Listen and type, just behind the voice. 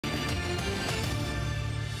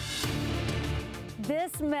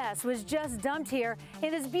This mess was just dumped here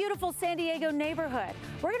in this beautiful San Diego neighborhood.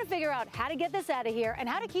 We're going to figure out how to get this out of here and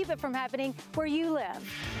how to keep it from happening where you live.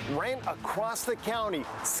 Rent across the county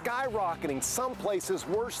skyrocketing, some places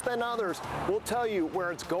worse than others. We'll tell you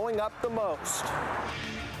where it's going up the most.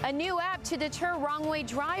 A new app to deter wrong-way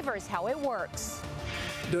drivers, how it works.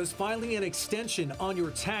 Does filing an extension on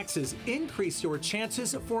your taxes increase your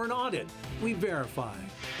chances for an audit? We verify.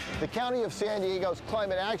 The County of San Diego's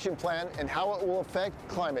Climate Action Plan and how it will affect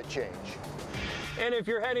climate change. And if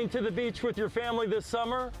you're heading to the beach with your family this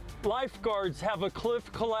summer, lifeguards have a cliff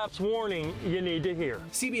collapse warning you need to hear.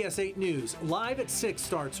 CBS 8 News, live at 6,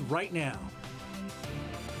 starts right now.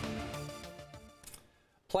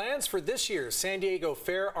 Plans for this year's San Diego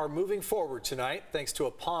Fair are moving forward tonight thanks to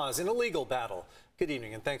a pause in a legal battle. Good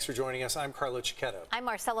evening and thanks for joining us. I'm Carlo Cicchetto. I'm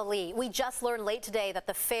Marcella Lee. We just learned late today that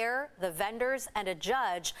the fair, the vendors, and a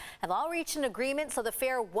judge have all reached an agreement so the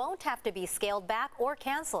fair won't have to be scaled back or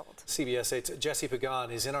canceled. CBS 8's Jesse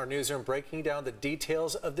Pagan is in our newsroom breaking down the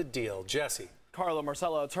details of the deal. Jesse. Carlo,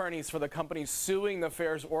 Marcella, attorneys for the company suing the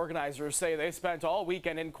fair's organizers say they spent all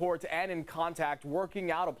weekend in court and in contact working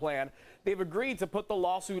out a plan. They've agreed to put the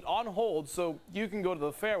lawsuit on hold so you can go to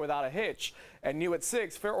the fair without a hitch. And new at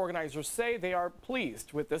 6, fair organizers say they are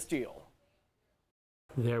pleased with this deal.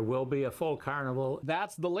 There will be a full carnival.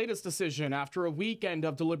 That's the latest decision after a weekend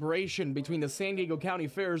of deliberation between the San Diego County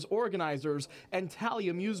Fair's organizers and Tally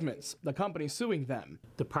Amusements, the company suing them.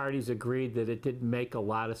 The parties agreed that it didn't make a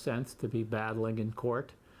lot of sense to be battling in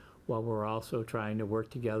court while we're also trying to work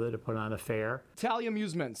together to put on a fair. Tally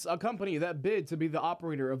Amusements, a company that bid to be the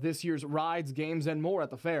operator of this year's rides, games, and more at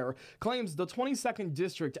the fair, claims the 22nd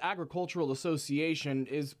District Agricultural Association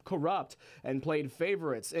is corrupt and played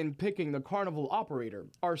favorites in picking the carnival operator,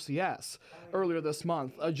 RCS. Earlier this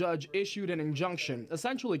month, a judge issued an injunction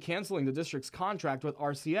essentially canceling the district's contract with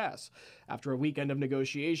RCS. After a weekend of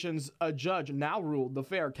negotiations, a judge now ruled the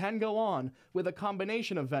fair can go on with a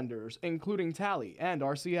combination of vendors, including Tally and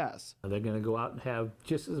RCS. They're going to go out and have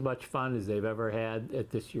just as much fun as they've ever had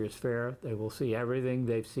at this year's fair. They will see everything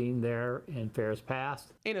they've seen there in fairs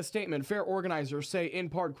past. In a statement, fair organizers say, in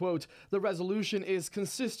part, quote, the resolution is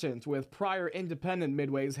consistent with prior independent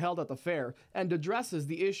midways held at the fair and addresses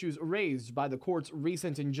the issues raised by the court's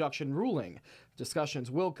recent injunction ruling.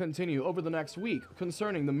 Discussions will continue over the next week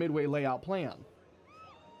concerning the midway layout plan.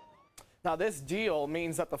 Now, this deal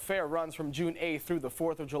means that the fair runs from June 8th through the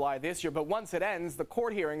 4th of July this year, but once it ends, the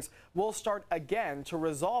court hearings will start again to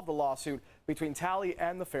resolve the lawsuit between Tally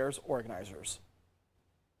and the fair's organizers.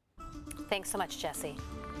 Thanks so much, Jesse.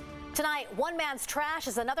 Tonight, one man's trash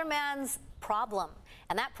is another man's problem,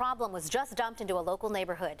 and that problem was just dumped into a local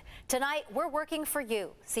neighborhood. Tonight, we're working for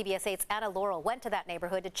you. CBS 8's Anna Laurel went to that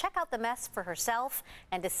neighborhood to check out the mess for herself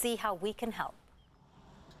and to see how we can help.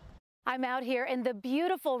 I'm out here in the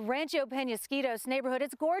beautiful Rancho Penasquitos neighborhood.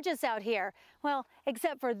 It's gorgeous out here. Well,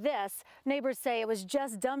 except for this. Neighbors say it was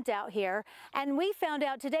just dumped out here. And we found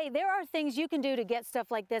out today there are things you can do to get stuff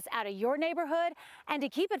like this out of your neighborhood and to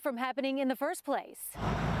keep it from happening in the first place.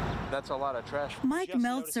 That's a lot of trash. Mike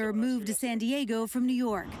Meltzer moved to San Diego from New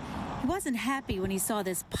York. He wasn't happy when he saw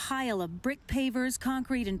this pile of brick pavers,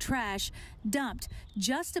 concrete, and trash dumped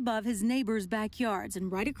just above his neighbors' backyards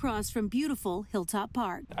and right across from beautiful Hilltop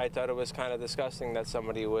Park. I thought it was kind of disgusting that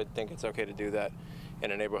somebody would think it's okay to do that in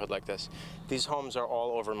a neighborhood like this. These homes are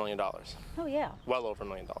all over $1 million. Oh, yeah. Well over $1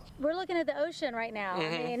 million. We're looking at the ocean right now. I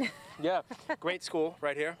mean. Yeah, great school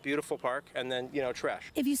right here, beautiful park, and then, you know,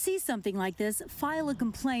 trash. If you see something like this, file a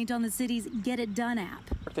complaint on the city's Get It Done app.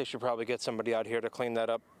 They should probably get somebody out here to clean that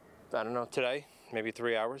up, I don't know, today. Maybe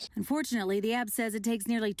 3 hours. Unfortunately, the app says it takes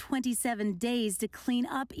nearly 27 days to clean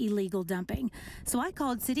up illegal dumping. So I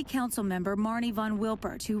called City Council member Marnie Von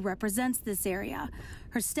Wilpert, who represents this area.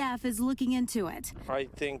 Her staff is looking into it. I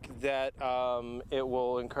think that it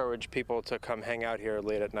will encourage people to come hang out here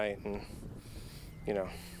late at night and, you know,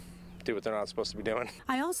 do what they're not supposed to be doing.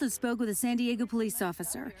 I also spoke with a San Diego police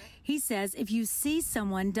officer. He says if you see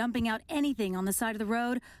someone dumping out anything on the side of the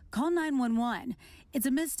road, call 911. It's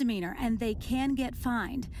a misdemeanor and they can get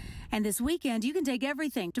fined. And this weekend, you can take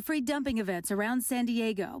everything to free dumping events around San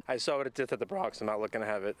Diego. I saw what it did to the Bronx. I'm not looking to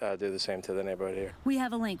have it do the same to the neighborhood here. We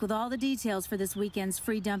have a link with all the details for this weekend's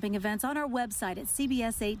free dumping events on our website at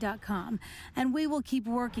cbs8.com. And we will keep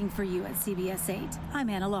working for you at CBS 8. I'm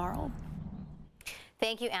Anna Laurel.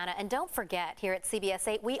 Thank you, Anna. And don't forget, here at CBS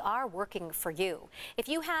 8, we are working for you. If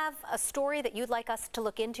you have a story that you'd like us to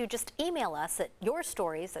look into, just email us at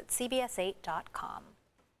yourstories@cbs8.com.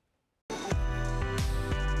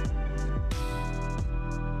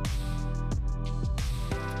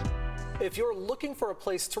 If you're looking for a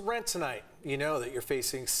place to rent tonight, you know that you're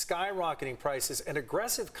facing skyrocketing prices and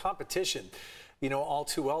aggressive competition. You know all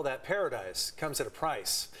too well that paradise comes at a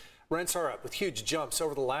price. Rents are up with huge jumps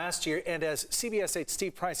over the last year, and as CBS 8's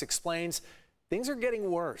Steve Price explains, things are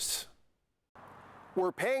getting worse.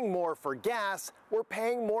 We're paying more for gas, we're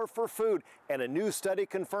paying more for food, and a new study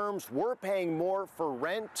confirms we're paying more for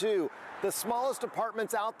rent too. The smallest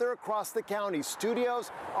apartments out there across the county, studios,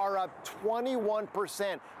 are up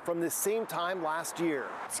 21% from the same time last year.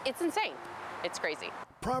 It's insane. It's crazy.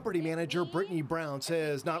 Property manager Brittany Brown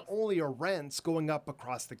says not only are rents going up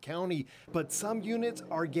across the county, but some units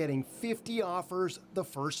are getting 50 offers the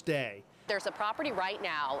first day. There's a property right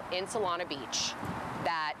now in Solana Beach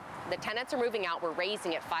that the tenants are moving out. We're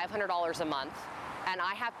raising it $500 a month. And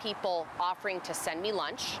I have people offering to send me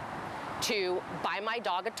lunch, to buy my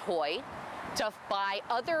dog a toy, to buy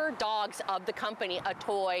other dogs of the company a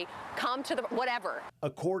toy, come to the whatever.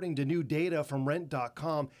 According to new data from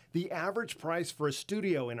Rent.com, the average price for a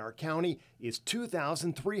studio in our county is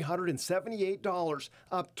 $2,378,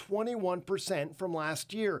 up 21% from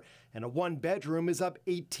last year. And a one-bedroom is up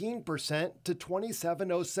 18% to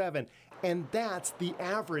 $2,707. And that's the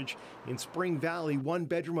average. In Spring Valley,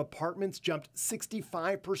 one-bedroom apartments jumped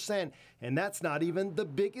 65%, and that's not even the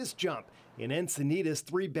biggest jump. In Encinitas,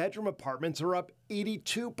 three-bedroom apartments are up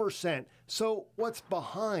 82%. So what's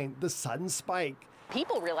behind the sudden spike?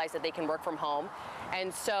 People realize that they can work from home,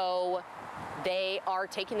 and so they are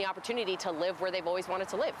taking the opportunity to live where they've always wanted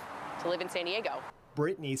to live in San Diego.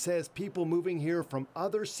 Brittany says people moving here from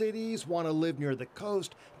other cities want to live near the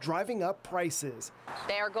coast, driving up prices.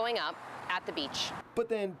 They are going up at the beach. But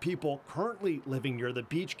then people currently living near the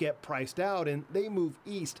beach get priced out and they move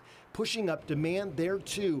east, pushing up demand there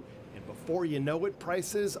too. And before you know it,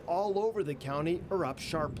 prices all over the county are up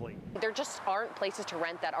sharply. There just aren't places to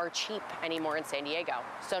rent that are cheap anymore in San Diego.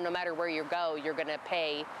 So no matter where you go, you're going to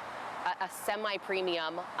pay a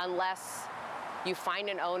semi-premium unless you find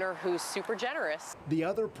an owner who's super generous. The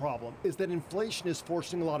other problem is that inflation is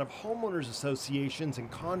forcing a lot of homeowners associations and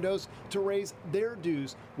condos to raise their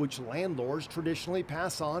dues, which landlords traditionally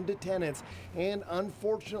pass on to tenants. And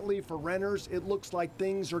unfortunately for renters, it looks like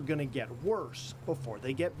things are going to get worse before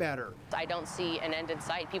they get better. I don't see an end in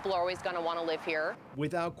sight. People are always going to want to live here.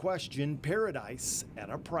 Without question, paradise at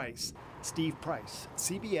a price. Steve Price,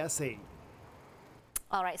 CBS 8.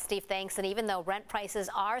 All right, Steve, thanks. And even though rent prices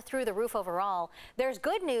are through the roof overall, there's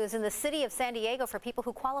good news in the city of San Diego for people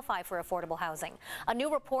who qualify for affordable housing. A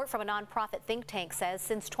new report from a nonprofit think tank says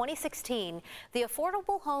since 2016, the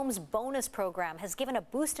Affordable Homes Bonus Program has given a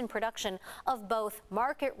boost in production of both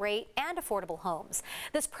market rate and affordable homes.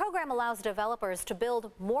 This program allows developers to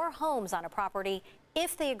build more homes on a property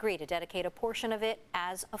if they agree to dedicate a portion of it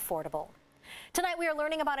as affordable. Tonight, we are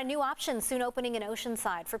learning about a new option soon opening in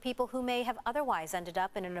Oceanside for people who may have otherwise ended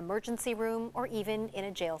up in an emergency room or even in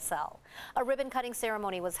a jail cell. A ribbon-cutting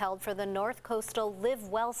ceremony was held for the North Coastal Live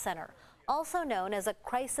Well Center, also known as a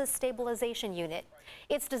crisis stabilization unit.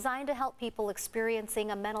 It's designed to help people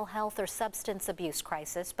experiencing a mental health or substance abuse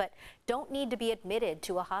crisis, but don't need to be admitted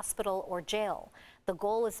to a hospital or jail. The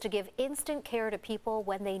goal is to give instant care to people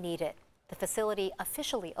when they need it. The facility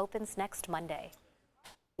officially opens next Monday.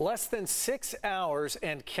 Less than 6 hours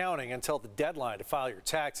and counting until the deadline to file your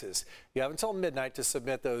taxes. You have until midnight to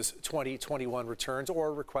submit those 2021 returns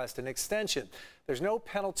or request an extension. There's no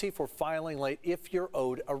penalty for filing late if you're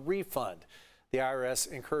owed a refund. The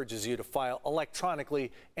IRS encourages you to file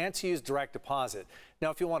electronically and to use direct deposit. Now,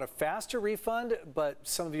 if you want a faster refund, but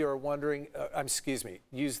some of you are wondering,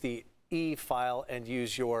 use the e-file and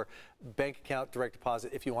use your bank account direct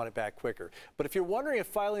deposit if you want it back quicker. But if you're wondering if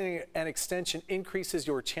filing an extension increases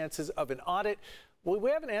your chances of an audit, well,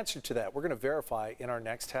 we have an answer to that. We're going to verify in our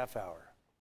next half hour.